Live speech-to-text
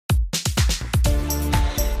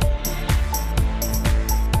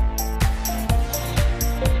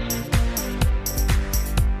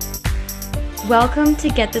Welcome to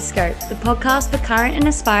Get the Scope, the podcast for current and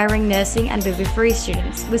aspiring nursing and midwifery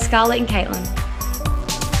students with Scarlett and Caitlin.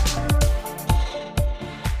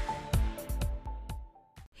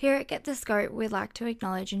 Here at Get the Scope, we'd like to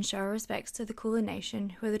acknowledge and show our respects to the Kulin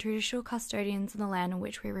Nation, who are the traditional custodians of the land on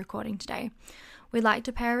which we're recording today. We'd like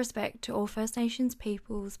to pay our respect to all First Nations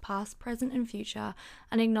peoples, past, present and future,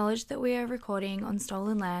 and acknowledge that we are recording on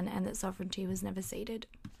stolen land and that sovereignty was never ceded.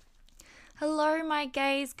 Hello my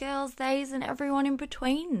gays, girls, theys and everyone in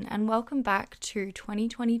between, and welcome back to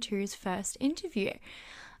 2022's first interview.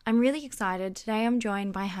 I'm really excited. Today I'm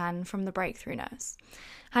joined by Han from The Breakthrough Nurse.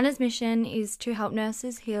 Hannah's mission is to help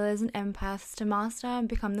nurses, healers and empaths to master and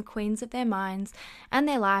become the queens of their minds and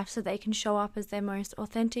their life so they can show up as their most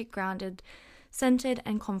authentic, grounded, centered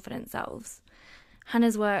and confident selves.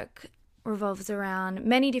 Hannah's work revolves around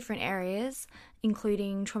many different areas,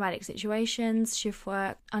 including traumatic situations, shift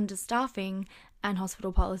work, understaffing, and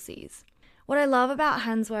hospital policies. What I love about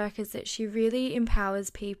Hannah's work is that she really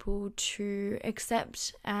empowers people to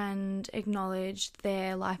accept and acknowledge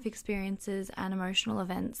their life experiences and emotional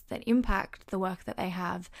events that impact the work that they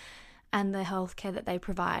have and the healthcare that they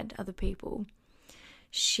provide other people.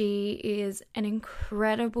 She is an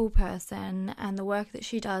incredible person, and the work that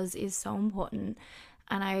she does is so important.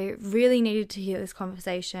 And I really needed to hear this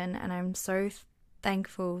conversation, and I'm so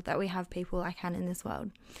thankful that we have people like Hannah in this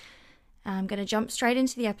world. I'm going to jump straight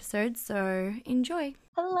into the episode, so enjoy.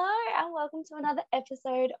 Hello, and welcome to another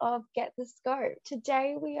episode of Get the Scope.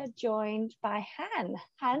 Today we are joined by Han.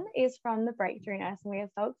 Han is from The Breakthrough Nurse, and we are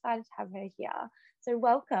so excited to have her here. So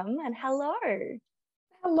welcome and hello.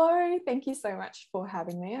 Hello, thank you so much for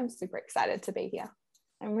having me. I'm super excited to be here.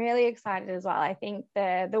 I'm really excited as well. I think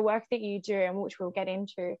the work that you do, and which we'll get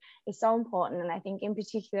into, is so important, and I think in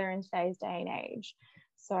particular in today's day and age.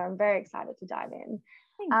 So I'm very excited to dive in.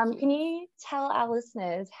 Can you tell our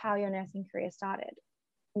listeners how your nursing career started?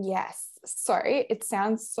 Yes, so it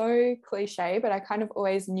sounds so cliche, but I kind of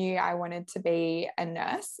always knew I wanted to be a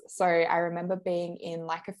nurse. So I remember being in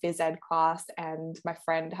like a phys ed class, and my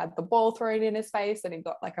friend had the ball thrown in his face and he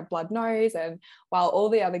got like a blood nose, and while all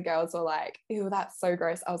the other girls were like, ew, that's so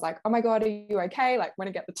gross, I was like, oh my god, are you okay? Like, want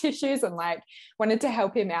to get the tissues, and like wanted to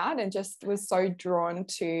help him out, and just was so drawn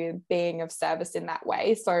to being of service in that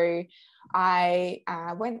way. So I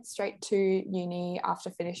went straight to uni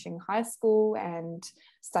after finishing high school and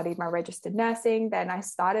studied my registered nursing. Then I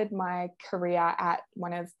started my career at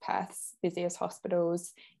one of Perth's busiest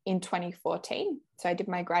hospitals in 2014. So I did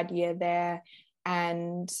my grad year there,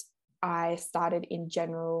 and I started in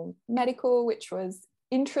general medical, which was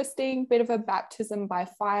interesting, bit of a baptism by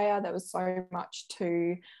fire. There was so much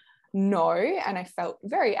to know, and I felt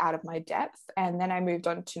very out of my depth. And then I moved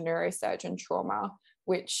on to neurosurgeon trauma,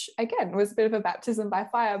 which again was a bit of a baptism by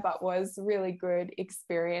fire, but was really good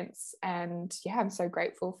experience. And yeah, I'm so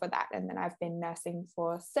grateful for that. And then I've been nursing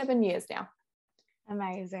for 7 years now.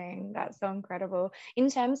 Amazing. That's so incredible. In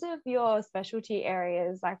terms of your specialty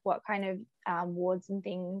areas, like what kind of wards and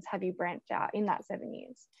things have you branched out in that 7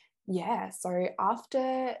 years? Yeah, so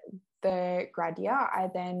after the grad year, I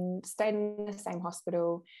then stayed in the same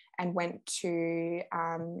hospital and went to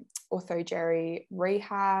ortho-geri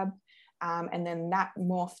rehab. And then that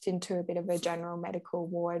morphed into a bit of a general medical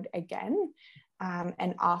ward again.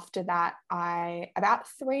 And after that, about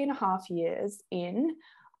 3.5 years in,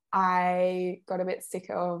 I got a bit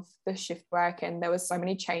sick of the shift work, and there was so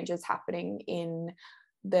many changes happening in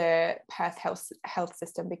the Perth health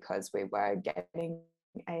system because we were getting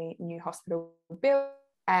a new hospital built.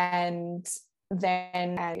 And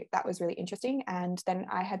then that was really interesting. And then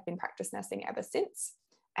I had been practice nursing ever since.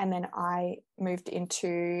 And then I moved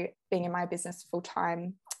into being in my business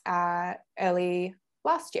full-time early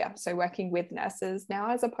last year. So working with nurses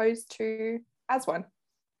now as opposed to as one.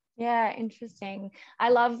 Yeah, interesting. I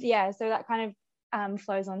love, so that kind of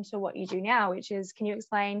flows on to what you do now, which is, can you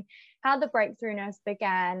explain how The Breakthrough Nurse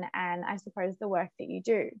began and I suppose the work that you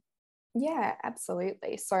do? Yeah,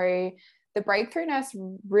 absolutely. So The Breakthrough Nurse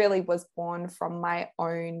really was born from my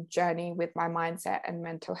own journey with my mindset and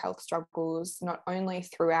mental health struggles, not only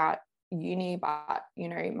throughout uni, but,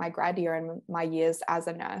 my grad year and my years as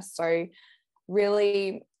a nurse. So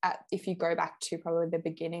really, if you go back to probably the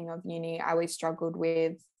beginning of uni, I always struggled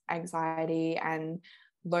with anxiety and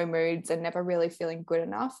low moods and never really feeling good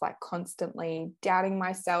enough, like constantly doubting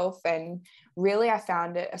myself. And really, I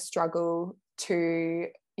found it a struggle to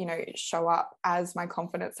show up as my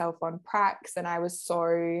confident self on pracs. And I was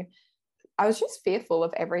just fearful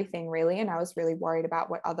of everything really. And I was really worried about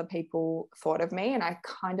what other people thought of me. And I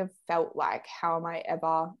kind of felt like, how am I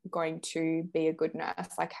ever going to be a good nurse?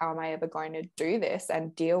 Like, how am I ever going to do this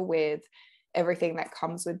and deal with everything that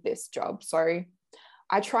comes with this job. So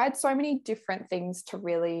I tried so many different things to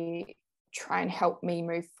really try and help me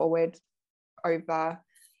move forward over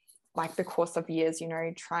like the course of years, you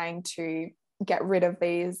know, trying to get rid of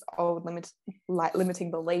these old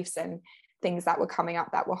limiting beliefs and things that were coming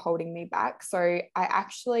up that were holding me back. So I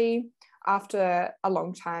actually, after a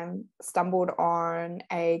long time, stumbled on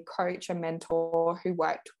a coach, a mentor who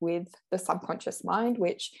worked with the subconscious mind,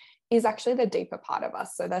 which is actually the deeper part of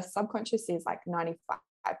us. So the subconscious is like 95%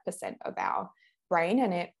 of our brain,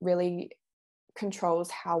 and it really controls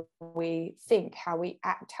how we think, how we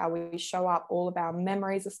act, how we show up. All of our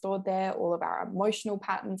memories are stored there, all of our emotional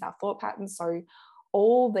patterns, our thought patterns. So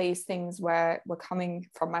all these things were coming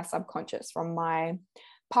from my subconscious, from my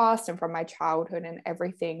past and from my childhood and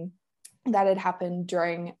everything that had happened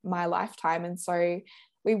during my lifetime. And so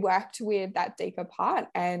we worked with that deeper part,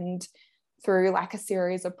 and through like a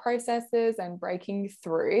series of processes and breaking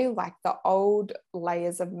through like the old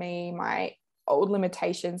layers of me, my old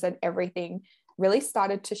limitations and everything really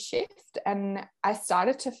started to shift. And I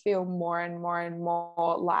started to feel more and more and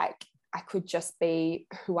more like I could just be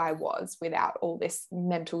who I was without all this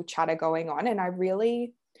mental chatter going on. And I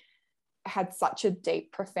really had such a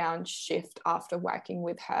deep, profound shift after working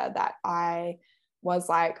with her that I was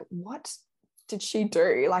like, what did she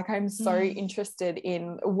do? Like, I'm so interested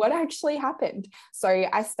in what actually happened. So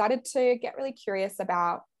I started to get really curious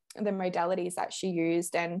about the modalities that she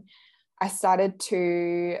used, and I started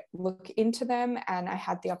to look into them, and I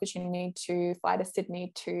had the opportunity to fly to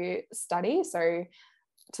Sydney to study. So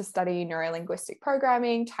to study neurolinguistic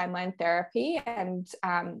programming, timeline therapy, and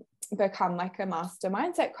become like a master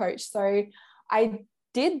mindset coach. So I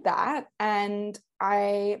did that, and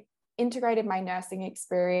I integrated my nursing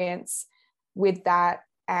experience with that,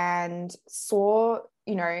 and saw,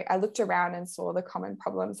 you know, I looked around and saw the common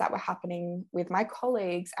problems that were happening with my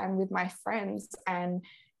colleagues and with my friends. And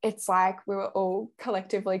it's like we were all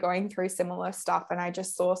collectively going through similar stuff. And I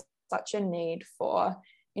just saw such a need for,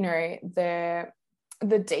 you know,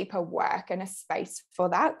 the deeper work and a space for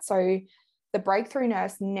that. So the Breakthrough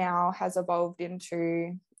Nurse now has evolved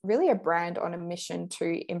into really a brand on a mission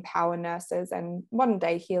to empower nurses and modern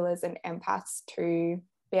day healers and empaths to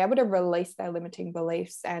be able to release their limiting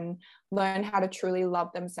beliefs and learn how to truly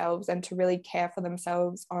love themselves and to really care for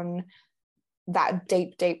themselves on that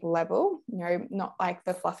deep, deep level, you know, not like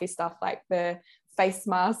the fluffy stuff like the face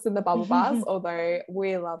masks and the bubble baths, although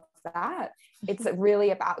we love that. It's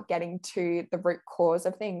really about getting to the root cause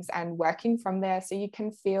of things and working from there, so you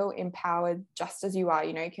can feel empowered just as you are.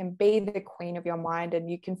 You know, you can be the queen of your mind, and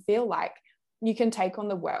you can feel like you can take on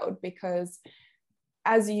the world, because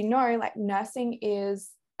as you know, like nursing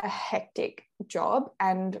is a hectic job,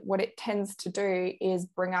 and what it tends to do is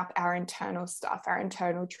bring up our internal stuff, our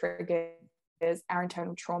internal triggers, our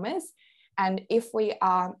internal traumas. And if we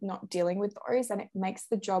are not dealing with those, then it makes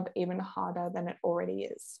the job even harder than it already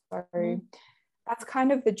is. So that's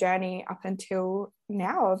kind of the journey up until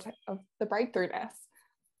now of the Breakthrough Nurse.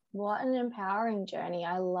 What an empowering journey.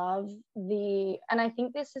 I love and I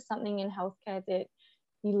think this is something in healthcare that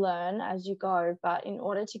you learn as you go, but in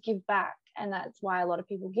order to give back, and that's why a lot of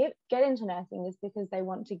people get into nursing, is because they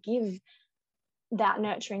want to give that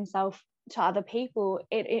nurturing self to other people.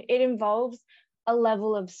 It involves a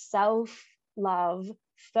level of self-love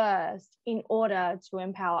first in order to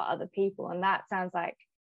empower other people. And that sounds like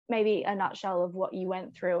maybe a nutshell of what you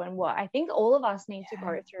went through and what I think all of us need to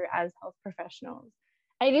go through as health professionals.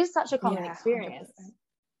 And it is such a common experience. 100%.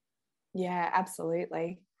 Yeah,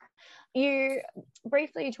 absolutely. You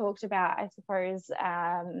briefly talked about, I suppose,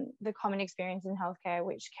 the common experience in healthcare,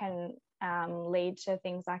 which can lead to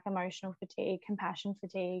things like emotional fatigue, compassion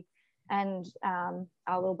fatigue, and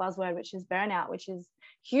our little buzzword, which is burnout, which is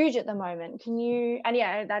huge at the moment.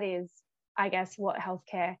 That is, I guess, what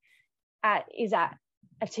healthcare is at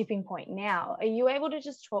a tipping point now. Are you able to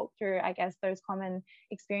just talk through, I guess, those common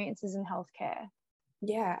experiences in healthcare?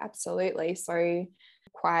 Yeah, absolutely. So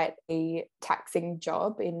quite a taxing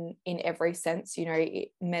job in every sense, you know,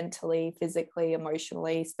 mentally, physically,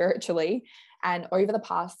 emotionally, spiritually. And over the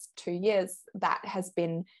past 2 years, that has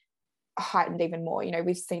been heightened even more. You know,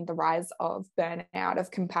 we've seen the rise of burnout,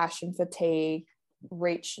 of compassion fatigue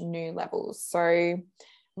reach new levels. So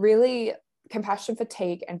really, compassion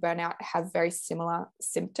fatigue and burnout have very similar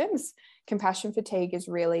symptoms. Compassion fatigue is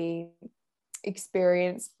really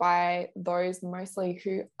experienced by those mostly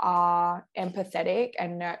who are empathetic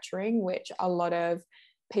and nurturing, which a lot of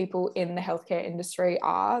people in the healthcare industry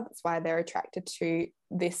are. That's why they're attracted to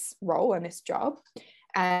this role and this job.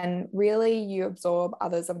 and really you absorb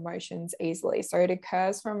others' emotions easily. So it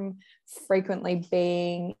occurs from frequently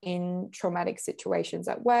being in traumatic situations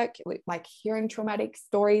at work, like hearing traumatic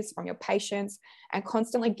stories from your patients and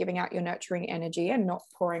constantly giving out your nurturing energy and not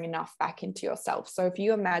pouring enough back into yourself. So if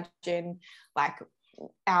you imagine like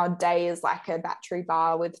our day is like a battery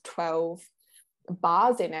bar with 12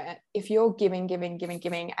 bars in it, if you're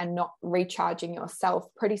giving and not recharging yourself,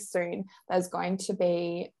 pretty soon there's going to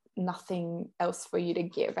be nothing else for you to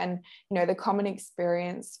give. And you know, the common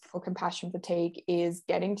experience for compassion fatigue is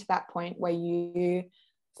getting to that point where you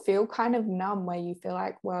feel kind of numb, where you feel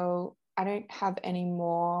like, well, I don't have any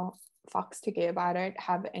more fucks to give, I don't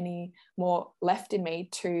have any more left in me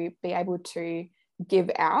to be able to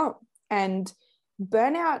give out. And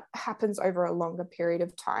burnout happens over a longer period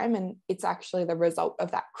of time, and it's actually the result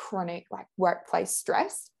of that chronic like workplace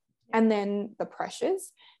stress and then the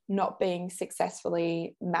pressures not being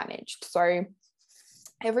successfully managed. So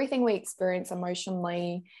everything we experience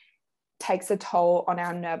emotionally takes a toll on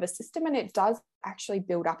our nervous system, and it does actually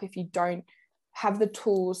build up if you don't have the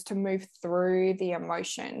tools to move through the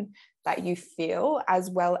emotion that you feel, as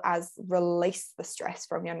well as release the stress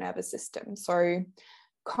from your nervous system. So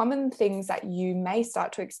common things that you may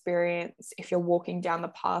start to experience if you're walking down the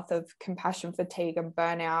path of compassion fatigue and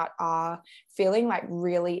burnout are feeling like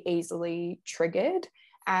really easily triggered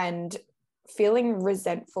and feeling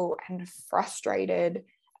resentful and frustrated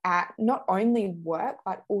at not only work,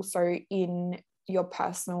 but also in your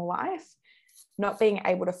personal life, not being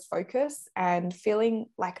able to focus and feeling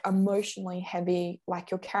like emotionally heavy,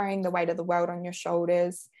 like you're carrying the weight of the world on your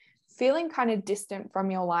shoulders, feeling kind of distant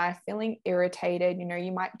from your life, feeling irritated. You know,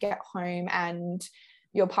 you might get home and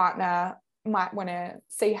your partner might want to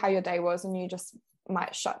see how your day was, and you just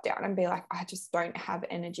might shut down and be like, I just don't have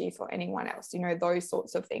energy for anyone else, you know, those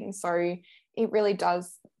sorts of things. So it really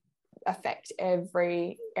does affect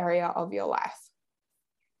every area of your life.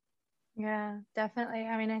 Yeah, definitely.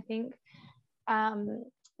 I mean, I think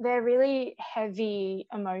they're really heavy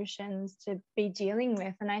emotions to be dealing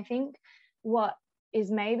with. And I think what is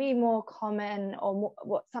maybe more common, or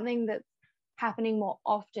what something that's happening more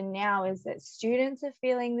often now, is that students are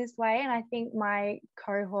feeling this way. And I think my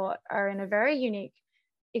cohort are in a very unique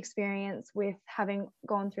experience with having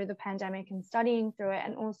gone through the pandemic and studying through it.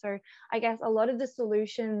 And also, I guess a lot of the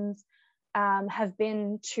solutions have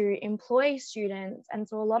been to employ students. And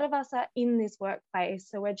so a lot of us are in this workplace.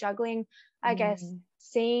 So we're juggling, I guess,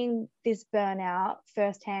 seeing this burnout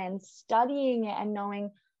firsthand, studying it and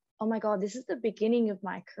knowing, oh my God, this is the beginning of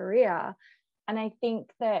my career. And I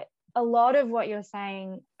think that a lot of what you're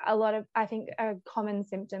saying, I think are common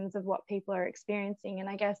symptoms of what people are experiencing. And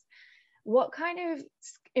I guess, what kind of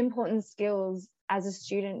important skills as a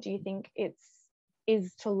student do you think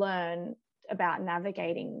is to learn about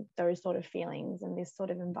navigating those sort of feelings and this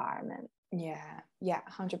sort of environment? Yeah,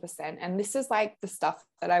 100%. And this is like the stuff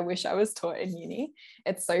that I wish I was taught in uni.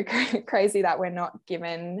 It's so crazy that we're not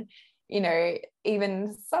given, you know,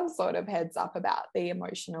 even some sort of heads up about the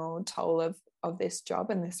emotional toll of this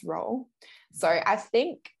job and this role. So I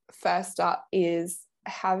think first up is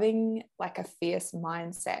having like a fierce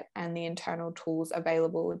mindset and the internal tools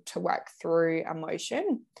available to work through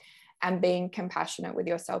emotion, and being compassionate with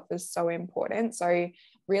yourself is so important. So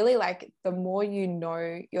really, like, the more you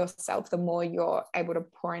know yourself, the more you're able to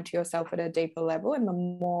pour into yourself at a deeper level, and the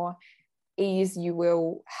more ease you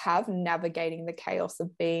will have navigating the chaos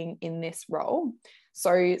of being in this role.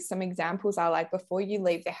 So some examples are like, before you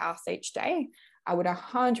leave the house each day, I would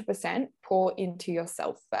 100% pour into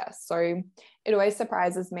yourself first. So it always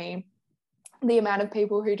surprises me the amount of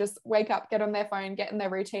people who just wake up, get on their phone, get in their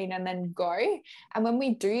routine, and then go. And when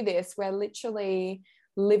we do this, we're literally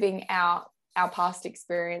living out our past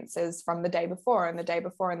experiences from the day before and the day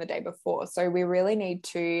before and the day before. So we really need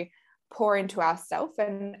to pour into ourselves,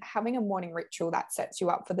 and having a morning ritual that sets you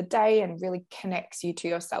up for the day and really connects you to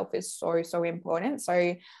yourself is so, so important.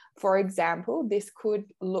 So for example, this could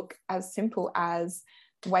look as simple as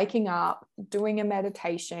waking up, doing a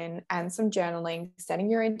meditation and some journaling,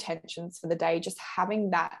 setting your intentions for the day, just having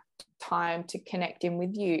that time to connect in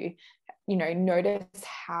with you. You know, notice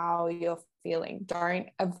how you're feeling. Don't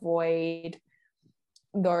avoid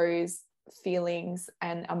those feelings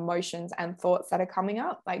and emotions and thoughts that are coming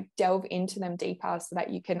up. Like, delve into them deeper so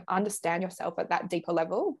that you can understand yourself at that deeper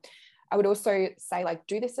level. I would also say, like,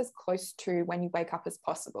 do this as close to when you wake up as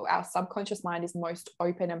possible. Our subconscious mind is most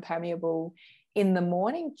open and permeable in the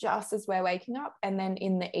morning, just as we're waking up, and then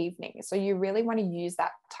in the evening. So you really want to use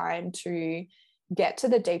that time to get to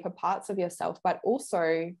the deeper parts of yourself, but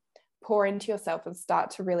also pour into yourself and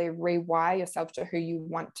start to really rewire yourself to who you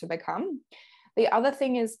want to become. The other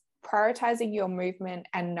thing is prioritizing your movement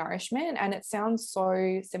and nourishment. And it sounds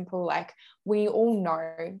so simple, like we all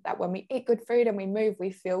know that when we eat good food and we move,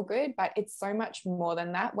 we feel good, but it's so much more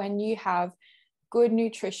than that. When you have good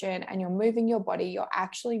nutrition and you're moving your body, you're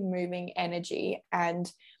actually moving energy.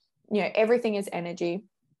 And everything is energy.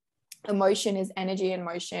 Emotion is energy in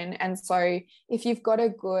motion. And so if you've got a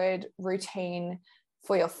good routine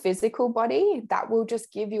for your physical body, that will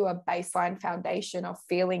just give you a baseline foundation of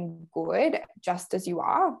feeling good just as you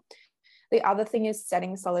are. The other thing is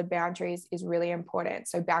setting solid boundaries is really important.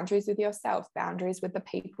 So boundaries with yourself, boundaries with the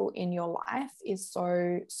people in your life is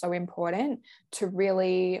so, so important to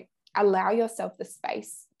really allow yourself the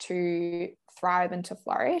space to thrive and to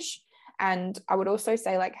flourish. And I would also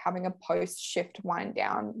say, like, having a post-shift wind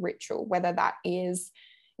down ritual, whether that is,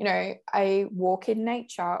 a walk in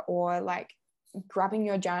nature, or like grabbing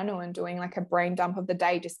your journal and doing like a brain dump of the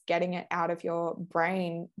day, just getting it out of your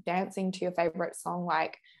brain, dancing to your favorite song,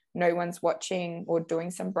 like no one's watching, or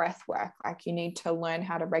doing some breath work. Like, you need to learn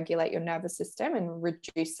how to regulate your nervous system and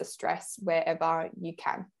reduce the stress wherever you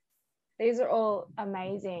can. These are all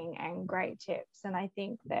amazing and great tips. And I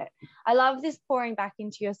think that I love this pouring back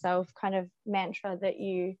into yourself kind of mantra that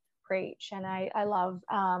you preach. And I love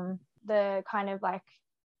the kind of like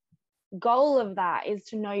goal of that is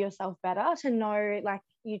to know yourself better, to know, like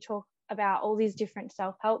you talk about all these different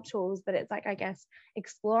self-help tools, but it's like, I guess,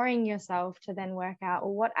 exploring yourself to then work out,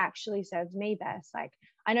 well, what actually serves me best. Like,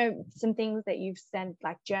 I know some things that you've said,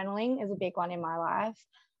 like journaling is a big one in my life.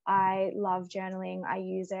 I love journaling. I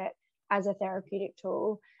use it as a therapeutic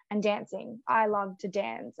tool. And dancing, I love to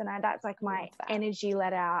dance, and that's like my energy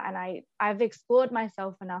let out. And I've explored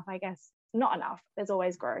myself enough, I guess. Not enough, there's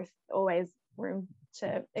always growth, always room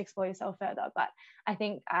to explore yourself further, but I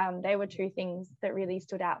think they were two things that really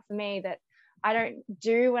stood out for me that I don't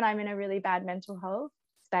do when I'm in a really bad mental health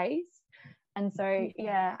space. And so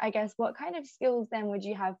yeah, I guess, what kind of skills then would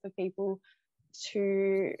you have for people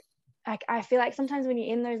to, like, I feel like sometimes when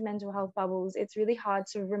you're in those mental health bubbles, it's really hard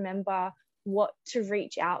to remember what to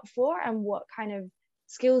reach out for and what kind of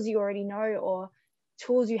skills you already know or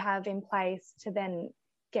tools you have in place to then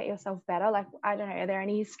get yourself better. Like, I don't know, are there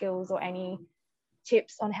any skills or any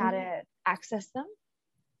tips on how to access them?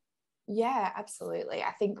 Yeah, absolutely.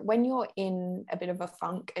 I think when you're in a bit of a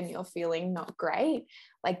funk and you're feeling not great,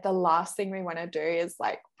 like the last thing we want to do is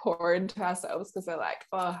like pour into ourselves, because we're like,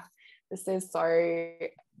 oh, this is so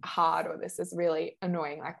hard, or this is really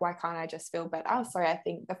annoying. Like, why can't I just feel better? So I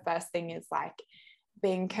think the first thing is like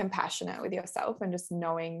being compassionate with yourself and just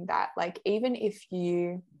knowing that, like, even if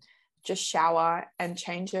you just shower and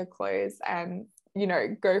change your clothes and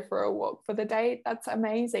go for a walk for the day, that's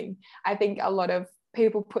amazing. I think a lot of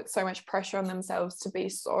people put so much pressure on themselves to be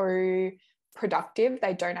so productive,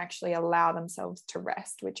 they don't actually allow themselves to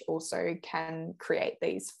rest, which also can create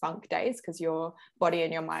these funk days because your body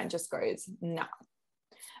and your mind just goes nah.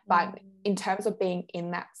 But in terms of being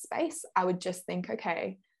in that space, I would just think,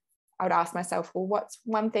 okay, I would ask myself, well, what's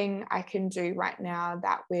one thing I can do right now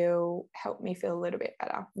that will help me feel a little bit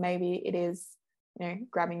better? Maybe it is,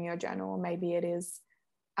 grabbing your journal, or maybe it is,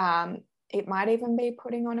 it might even be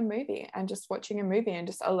putting on a movie and just watching a movie and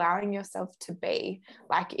just allowing yourself to be.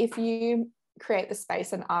 Like, if you create the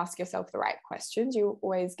space and ask yourself the right questions, you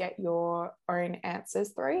always get your own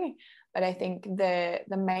answers through. But I think the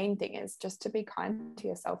main thing is just to be kind to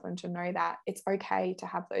yourself and to know that it's okay to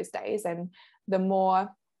have those days. And the more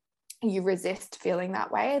you resist feeling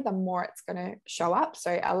that way, the more it's going to show up.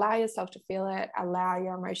 So allow yourself to feel it, allow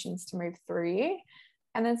your emotions to move through you,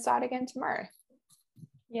 and then start again tomorrow.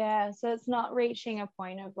 Yeah, so it's not reaching a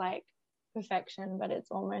point of like perfection, but it's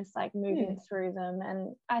almost like moving through them.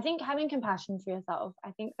 And I think having compassion for yourself,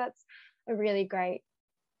 I think that's a really great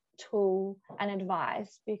tool and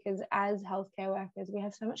advice, because as healthcare workers, we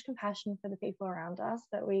have so much compassion for the people around us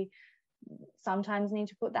that we sometimes need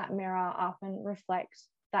to put that mirror up and reflect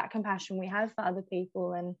that compassion we have for other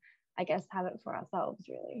people, and I guess have it for ourselves,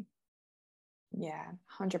 really. Yeah,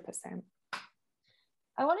 100%.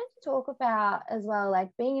 I wanted to talk about as well, like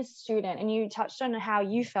being a student, and you touched on how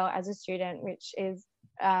you felt as a student, which is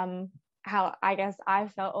how I guess I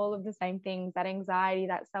felt all of the same things, that anxiety,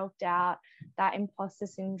 that self-doubt, that imposter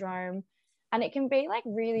syndrome. And it can be like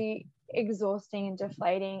really exhausting and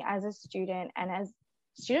deflating as a student, and as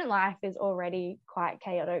student life is already quite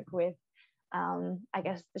chaotic with I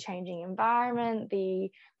guess the changing environment,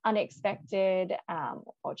 the unexpected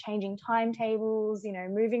or changing timetables,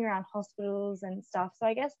 moving around hospitals and stuff. So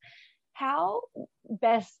I guess, how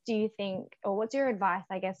best do you think, or what's your advice,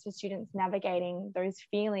 I guess, for students navigating those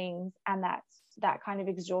feelings and that kind of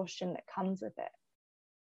exhaustion that comes with it?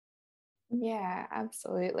 Yeah,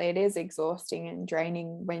 absolutely. It is exhausting and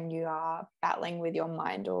draining when you are battling with your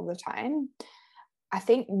mind all the time. I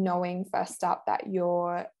think knowing first up that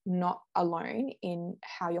you're not alone in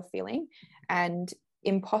how you're feeling, and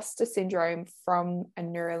imposter syndrome from a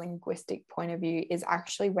neurolinguistic point of view is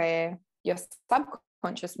actually where your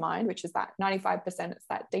subconscious mind, which is that 95%, it's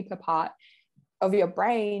that deeper part of your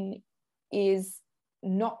brain, is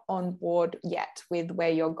not on board yet with where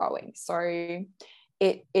you're going. So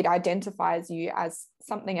it identifies you as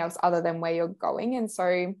something else other than where you're going. And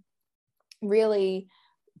so really,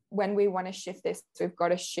 when we want to shift this, we've got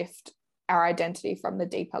to shift our identity from the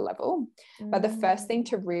deeper level. But the first thing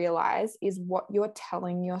to realize is what you're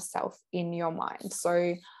telling yourself in your mind.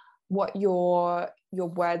 So what your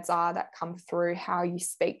words are that come through, how you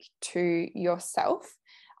speak to yourself.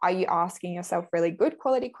 Are you asking yourself really good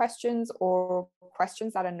quality questions, or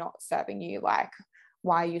questions that are not serving you, like,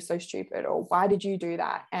 why are you so stupid, or why did you do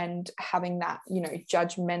that? And having that,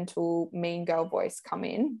 judgmental mean girl voice come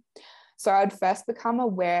in. So I'd first become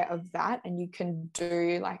aware of that, and you can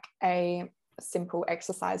do like a simple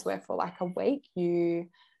exercise where for like a week you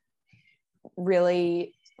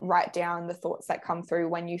really write down the thoughts that come through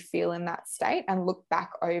when you feel in that state and look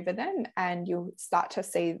back over them, and you'll start to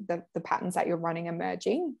see the patterns that you're running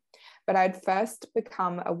emerging. But I'd first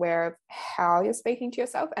become aware of how you're speaking to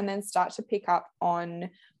yourself, and then start to pick up on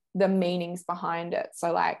the meanings behind it.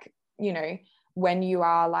 So like, when you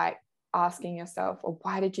are like asking yourself, or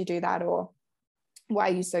why did you do that, or why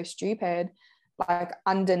are you so stupid, like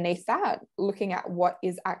underneath that, looking at what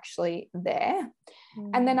is actually there.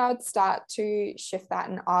 And then I would start to shift that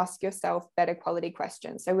and ask yourself better quality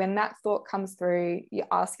questions. So when that thought comes through, you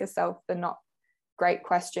ask yourself the not great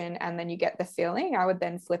question, and then you get the feeling. I would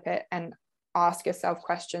then flip it and ask yourself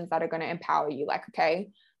questions that are going to empower you, like, okay,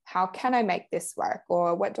 how can I make this work?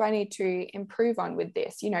 Or what do I need to improve on with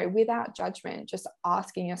this? Without judgment, just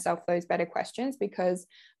asking yourself those better questions, because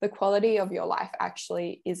the quality of your life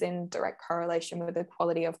actually is in direct correlation with the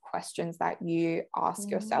quality of questions that you ask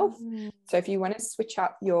yourself. So if you want to switch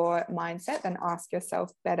up your mindset, then ask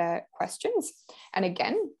yourself better questions. And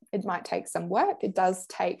again, it might take some work. It does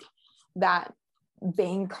take that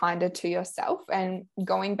being kinder to yourself, and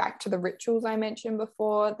going back to the rituals I mentioned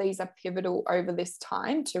before. These are pivotal over this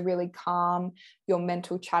time to really calm your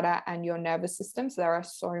mental chatter and your nervous system. So there are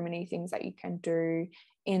so many things that you can do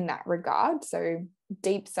in that regard. So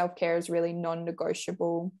deep self-care is really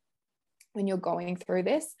non-negotiable when you're going through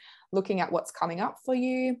this, looking at what's coming up for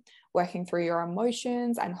you, working through your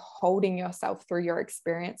emotions, and holding yourself through your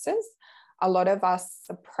experiences. A lot of us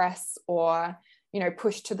suppress or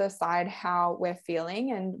push to the side how we're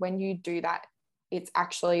feeling. And when you do that, it's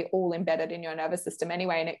actually all embedded in your nervous system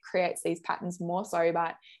anyway, and it creates these patterns more so.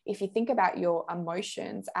 But if you think about your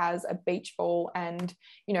emotions as a beach ball, and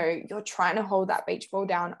you're trying to hold that beach ball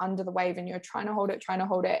down under the wave, and you're trying to hold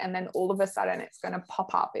it, and then all of a sudden it's going to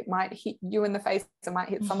pop up. It might hit you in the face, it might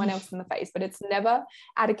hit someone else in the face, but it's never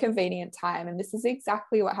at a convenient time. And this is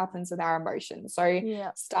exactly what happens with our emotions.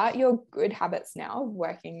 So start your good habits now,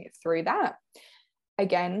 working through that.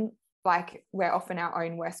 Again, like, we're often our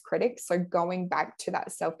own worst critics. So going back to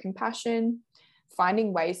that self-compassion,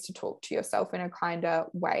 finding ways to talk to yourself in a kinder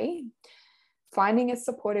way, finding a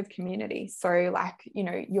supportive community. So like,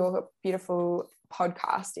 your beautiful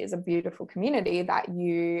podcast is a beautiful community that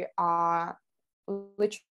you are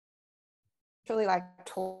literally like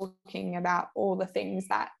talking about all the things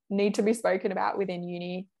that need to be spoken about within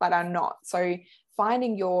uni but are not. So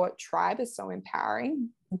finding your tribe is so empowering.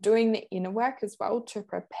 Doing the inner work as well to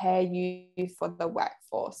prepare you for the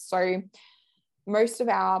workforce. So most of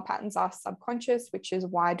our patterns are subconscious, which is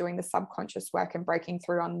why doing the subconscious work and breaking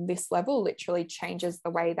through on this level literally changes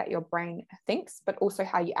the way that your brain thinks, but also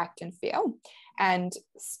how you act and feel, and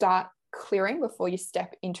start clearing before you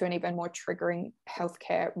step into an even more triggering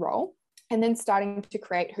healthcare role, and then starting to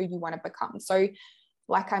create who you want to become. So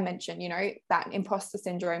like I mentioned, that imposter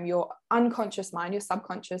syndrome, your unconscious mind, your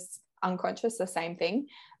subconscious, unconscious, the same thing.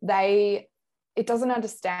 It doesn't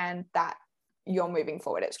understand that you're moving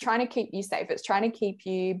forward. It's trying to keep you safe. It's trying to keep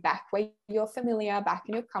you back where you're familiar, back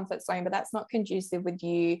in your comfort zone, but that's not conducive with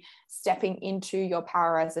you stepping into your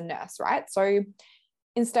power as a nurse, right? So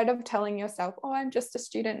instead of telling yourself, oh, I'm just a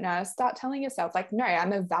student nurse, start telling yourself, like, no,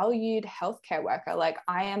 I'm a valued healthcare worker. Like,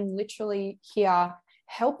 I am literally here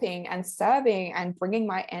helping and serving and bringing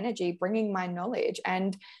my energy, bringing my knowledge.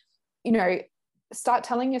 And, start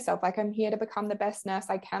telling yourself, like, I'm here to become the best nurse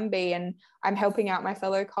I can be, and I'm helping out my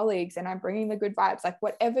fellow colleagues, and I'm bringing the good vibes. Like,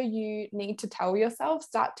 whatever you need to tell yourself,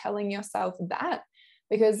 start telling yourself that.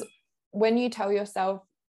 Because when you tell yourself,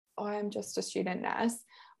 oh, I'm just a student nurse,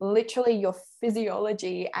 literally your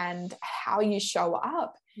physiology and how you show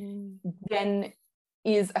up then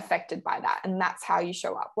is affected by that, and that's how you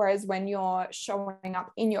show up. Whereas when you're showing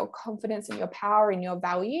up in your confidence, in your power, in your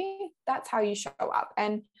value, that's how you show up.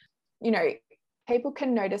 And you know, people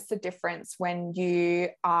can notice the difference when you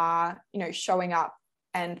are, you know, showing up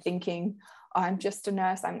and thinking, oh, I'm just a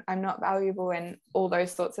nurse, I'm not valuable, and all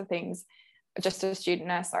those sorts of things, just a student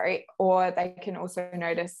nurse, sorry. Or they can also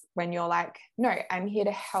notice when you're like, no, I'm here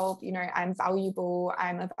to help, you know, I'm valuable,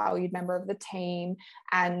 I'm a valued member of the team.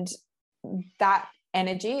 And that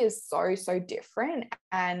energy is so different,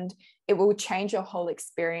 and it will change your whole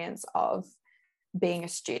experience of being a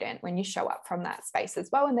student when you show up from that space as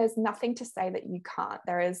well. And there's nothing to say that you can't.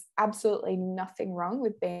 There is absolutely nothing wrong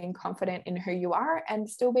with being confident in who you are and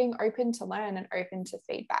still being open to learn and open to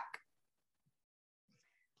feedback.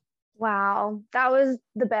 Wow, that was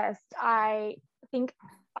the best. I think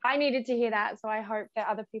I needed to hear that. So I hope that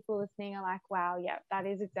other people listening are like, wow, yeah, that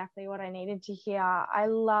is exactly what I needed to hear. I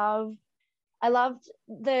loved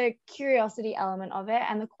the curiosity element of it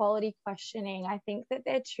and the quality questioning. I think that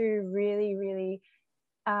they're two really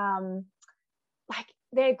like,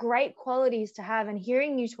 they're great qualities to have. And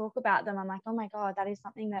hearing you talk about them, I'm like, oh my God, that is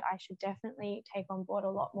something that I should definitely take on board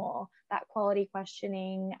a lot more. That quality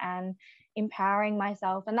questioning and empowering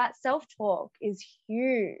myself. And that self-talk is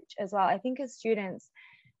huge as well. I think as students,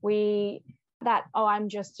 I'm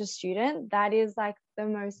just a student, that is like the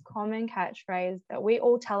most common catchphrase that we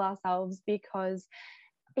all tell ourselves, because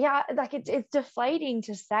like it's deflating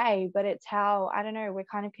to say, but it's how, I don't know, we're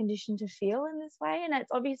kind of conditioned to feel in this way. And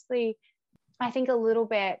it's obviously, I think, a little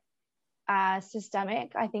bit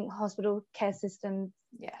systemic. I think hospital care systems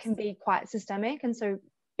can be quite systemic. And so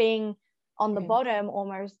being on the bottom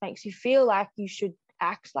almost makes you feel like you should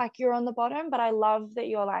act like you're on the bottom. But I love that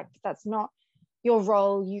you're like, that's not your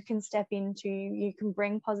role. You can step into, you can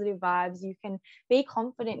bring positive vibes, you can be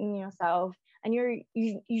confident in yourself, and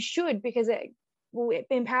you should, because it will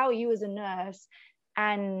empower you as a nurse,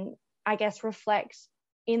 and I guess reflect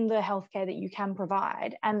in the healthcare that you can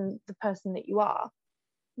provide and the person that you are.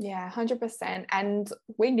 Yeah, 100%. And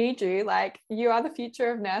we need you. Like, you are the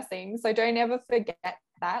future of nursing. So don't ever forget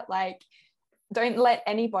that. Like, don't let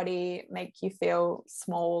anybody make you feel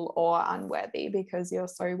small or unworthy, because you're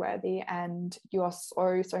so worthy and you are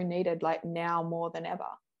so needed, like now more than ever.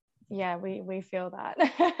 Yeah, we feel that.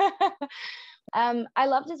 I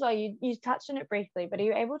loved as well, you touched on it briefly, but are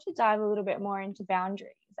you able to dive a little bit more into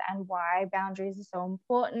boundaries and why boundaries are so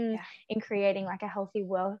important in creating like a healthy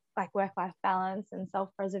work-life balance and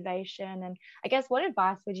self-preservation? And I guess, what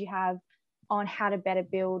advice would you have on how to better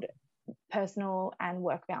build personal and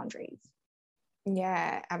work boundaries?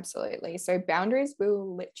 Yeah, absolutely. So boundaries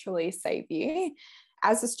will literally save you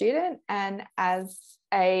as a student, and as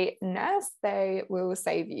a nurse, they will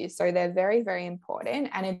save you. So they're very important,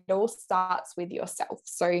 and it all starts with yourself.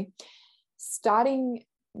 So starting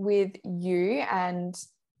with you and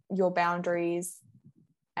your boundaries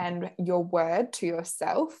and your word to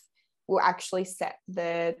yourself will actually set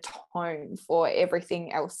the tone for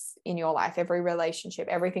everything else in your life, every relationship,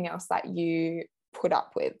 everything else that you put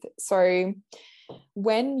up with. So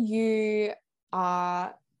when you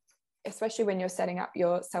are, especially when you're setting up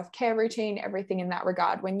your self-care routine, everything in that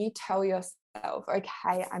regard, when you tell yourself,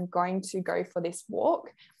 okay, I'm going to go for this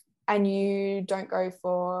walk, and you don't go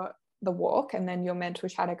for the walk, and then your mental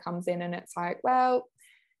chatter comes in and it's like, well,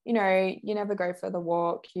 you know, you never go for the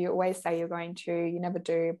walk, you always say you're going to, you never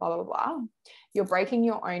do, blah, blah, blah. You're breaking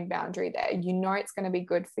your own boundary there. You know it's going to be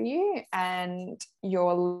good for you, and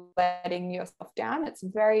you're letting yourself down. It's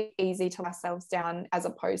very easy to let ourselves down as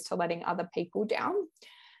opposed to letting other people down.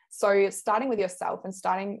 So starting with yourself and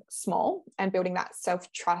starting small and building that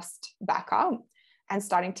self-trust back up, and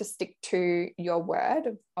starting to stick to your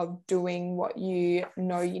word of doing what you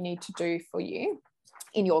know you need to do for you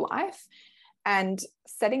in your life. And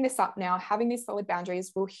setting this up now, having these solid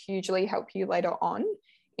boundaries will hugely help you later on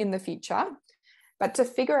in the future. But to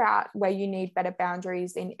figure out where you need better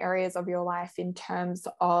boundaries in areas of your life in terms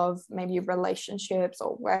of maybe relationships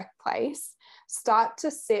or workplace, start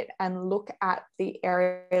to sit and look at the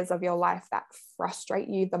areas of your life that frustrate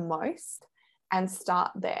you the most and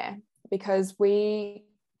start there, because we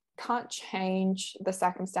can't change the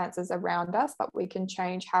circumstances around us, but we can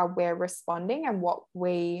change how we're responding and what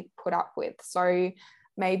we put up with. So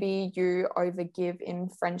maybe you overgive in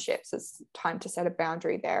friendships, it's time to set a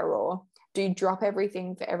boundary there. Or do you drop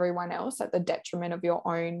everything for everyone else at the detriment of your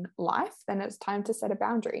own life? Then it's time to set a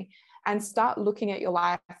boundary and start looking at your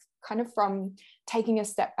life kind of from taking a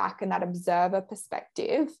step back in that observer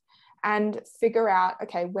perspective, and figure out,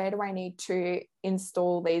 okay, where do I need to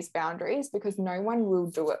install these boundaries, because no one will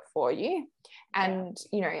do it for you. And,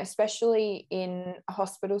 you know, especially in a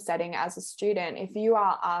hospital setting as a student, if you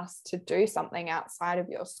are asked to do something outside of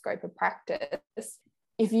your scope of practice,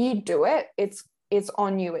 if you do it, it's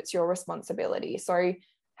on you, it's your responsibility. So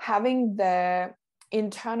having the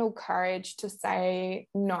internal courage to say,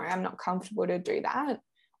 no, I'm not comfortable to do that,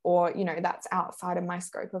 or, you know, that's outside of my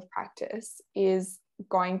scope of practice, is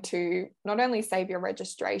going to not only save your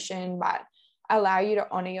registration, but allow you to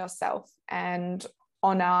honor yourself and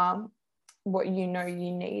honor what you know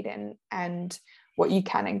you need and what you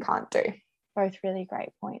can and can't do. Both really great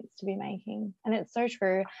points to be making, and it's so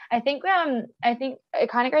true. I think it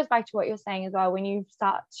kind of goes back to what you're saying as well. When you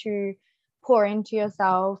start to pour into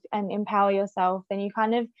yourself and empower yourself, then you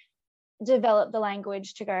kind of develop the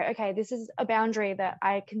language to go, okay, this is a boundary that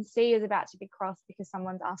I can see is about to be crossed because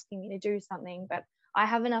someone's asking me to do something, but I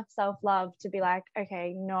have enough self-love to be like,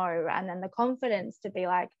 okay, no. And then the confidence to be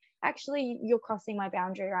like, actually, you're crossing my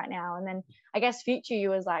boundary right now. And then I guess future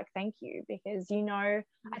you is like, thank you, because, you know,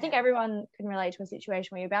 I think everyone can relate to a situation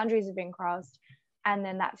where your boundaries have been crossed, and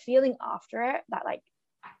then that feeling after it, that like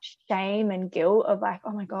shame and guilt of like,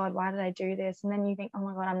 oh my God, why did I do this? And then you think, oh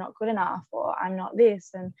my God, I'm not good enough, or I'm not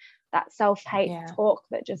this, and that self-hate talk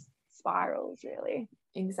that just spirals, really.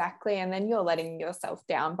 Exactly. And then you're letting yourself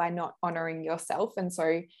down by not honoring yourself. And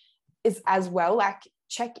so it's as well, like,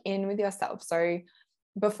 check in with yourself. So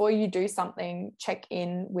before you do something, check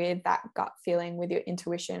in with that gut feeling, with your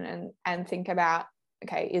intuition, and think about,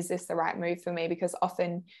 okay, is this the right move for me? Because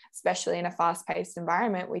often, especially in a fast-paced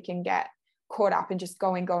environment, we can get caught up in just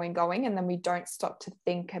going, and then we don't stop to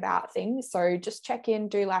think about things. So just check in,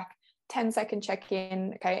 do like 10-second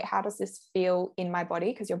check-in. Okay, how does this feel in my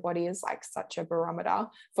body? Because your body is like such a barometer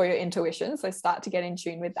for your intuition. So start to get in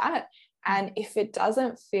tune with that. And if it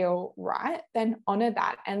doesn't feel right, then honor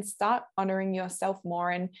that and start honoring yourself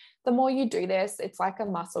more. And the more you do this, it's like a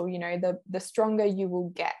muscle, you know, the stronger you will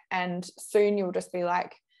get. And soon you'll just be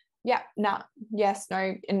like, yeah, nah, yes,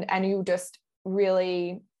 no. And you'll just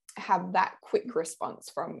really have that quick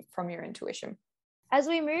response from your intuition. As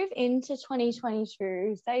we move into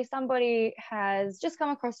 2022, say somebody has just come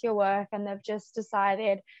across your work and they've just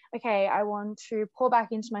decided, okay, I want to pour back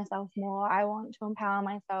into myself more. I want to empower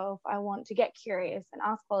myself. I want to get curious and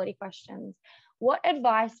ask quality questions. What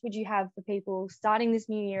advice would you have for people starting this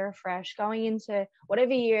new year afresh, going into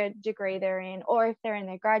whatever year degree they're in, or if they're in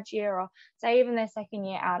their grad year, or say even their second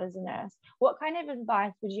year out as a nurse? What kind of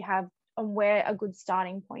advice would you have on where a good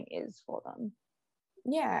starting point is for them?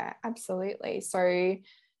 Yeah, absolutely. So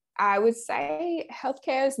I would say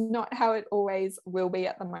healthcare is not how it always will be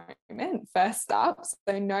at the moment, first up.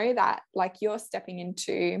 So know that, like, you're stepping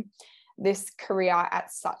into this career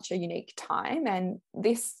at such a unique time, and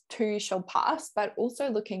this too shall pass, but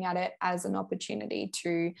also looking at it as an opportunity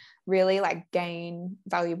to really like gain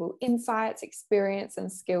valuable insights, experience,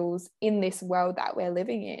 and skills in this world that we're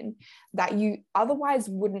living in that you otherwise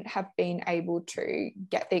wouldn't have been able to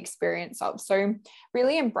get the experience of. So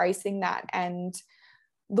really embracing that and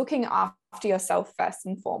looking after yourself first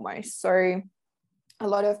and foremost. So a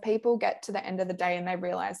lot of people get to the end of the day and they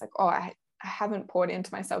realize like, oh, I haven't poured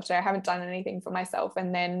into myself today. I haven't done anything for myself.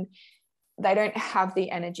 And then they don't have the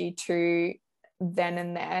energy to then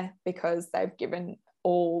and there, because they've given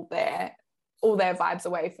all their vibes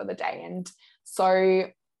away for the day. And so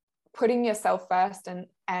putting yourself first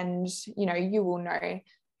and you know, you will know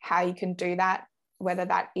how you can do that, whether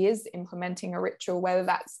that is implementing a ritual, whether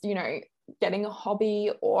that's, you know, getting a hobby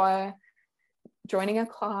or joining a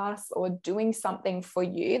class or doing something for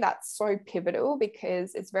you. That's so pivotal,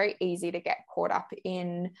 because it's very easy to get caught up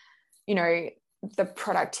in, you know, the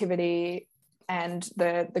productivity and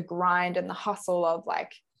the grind and the hustle of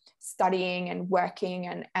like studying and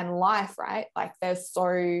working and life, right? Like there's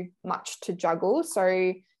so much to juggle.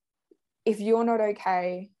 So if you're not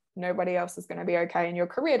okay, nobody else is going to be okay, and your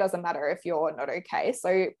career doesn't matter if you're not okay.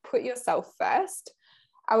 So put yourself first.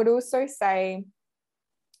 I would also say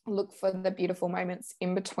look for the beautiful moments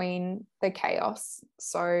in between the chaos.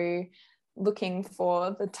 So looking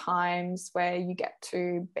for the times where you get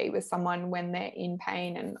to be with someone when they're in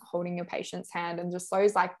pain and holding your patient's hand, and just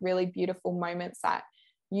those like really beautiful moments that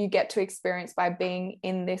you get to experience by being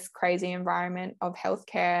in this crazy environment of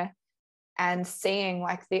healthcare and seeing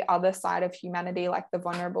like the other side of humanity, like the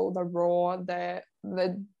vulnerable, the raw,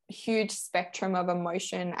 the huge spectrum of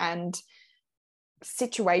emotion and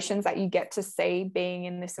situations that you get to see being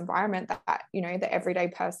in this environment that, you know, the everyday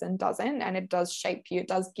person doesn't. And it does shape you. It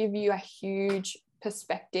does give you a huge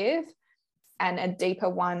perspective and a deeper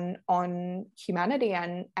one on humanity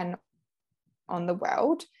and on the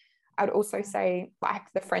world. I'd also say like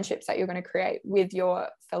the friendships that you're going to create with your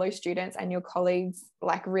fellow students and your colleagues,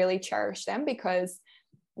 like really cherish them, because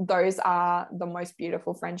those are the most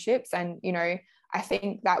beautiful friendships. And, you know, I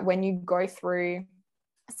think that when you go through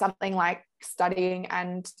something like studying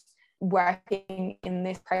and working in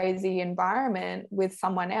this crazy environment with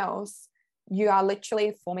someone else, you are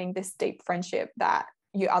literally forming this deep friendship that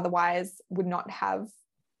you otherwise would not have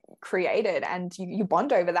created, and you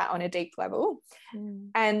bond over that on a deep level.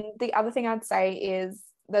 And the other thing I'd say is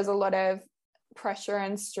there's a lot of pressure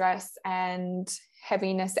and stress and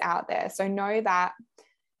heaviness out there. So know that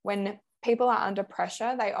when people are under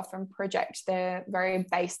pressure, they often project their very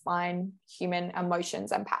baseline human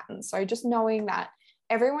emotions and patterns. So just knowing that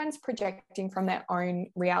everyone's projecting from their own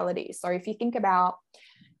reality. So if you think about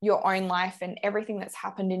your own life and everything that's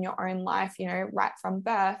happened in your own life, you know, right from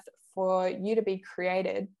birth, for you to be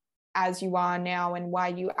created as you are now and why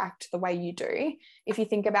you act the way you do, if you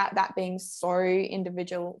think about that being so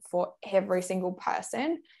individual for every single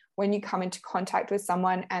person, when you come into contact with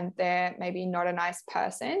someone and they're maybe not a nice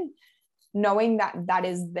person, knowing that that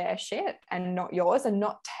is their shit and not yours, and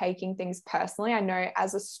not taking things personally. I know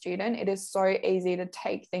as a student, it is so easy to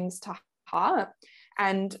take things to heart.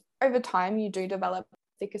 And over time, you do develop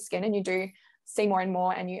thicker skin and you do see more and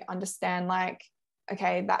more, and you understand like,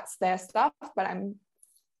 okay, that's their stuff, but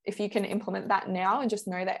if you can implement that now and just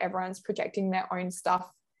know that everyone's projecting their own stuff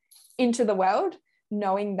into the world,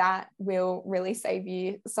 knowing that will really save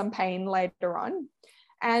you some pain later on.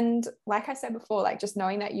 And like I said before, like just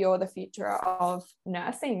knowing that you're the future of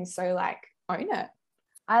nursing. So like own it.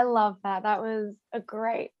 I love that. That was a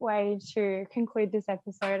great way to conclude this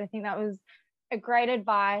episode. I think that was a great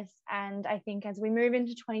advice. And I think as we move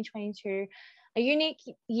into 2022, a unique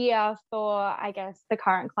year for, I guess, the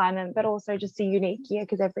current climate, but also just a unique year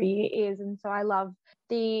because every year is. And so I love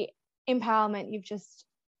the empowerment you've just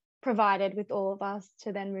provided with all of us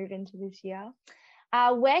to then move into this year.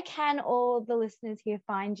 Where can all the listeners here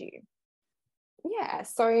find you? Yeah,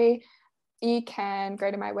 so you can go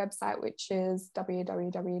to my website, which is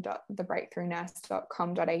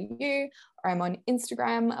www.thebreakthroughnurse.com.au, or I'm on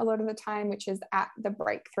Instagram a lot of the time, which is at The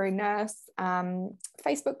Breakthrough Nurse,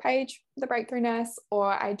 Facebook page, The Breakthrough Nurse,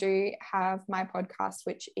 or I do have my podcast,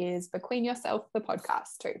 which is Bequeen Yourself, the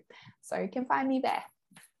podcast too. So you can find me there.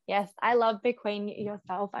 Yes, I love Bequeen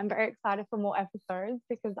Yourself. I'm very excited for more episodes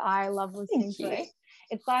because I love listening to it.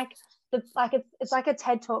 It's like it's like a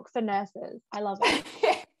TED Talk for nurses. I love it.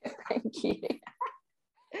 Thank you.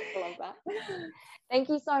 I love that. Thank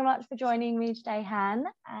you so much for joining me today, Han.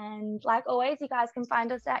 And like always, you guys can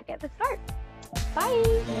find us at Get the Scope. Bye.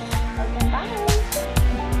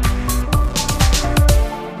 Bye.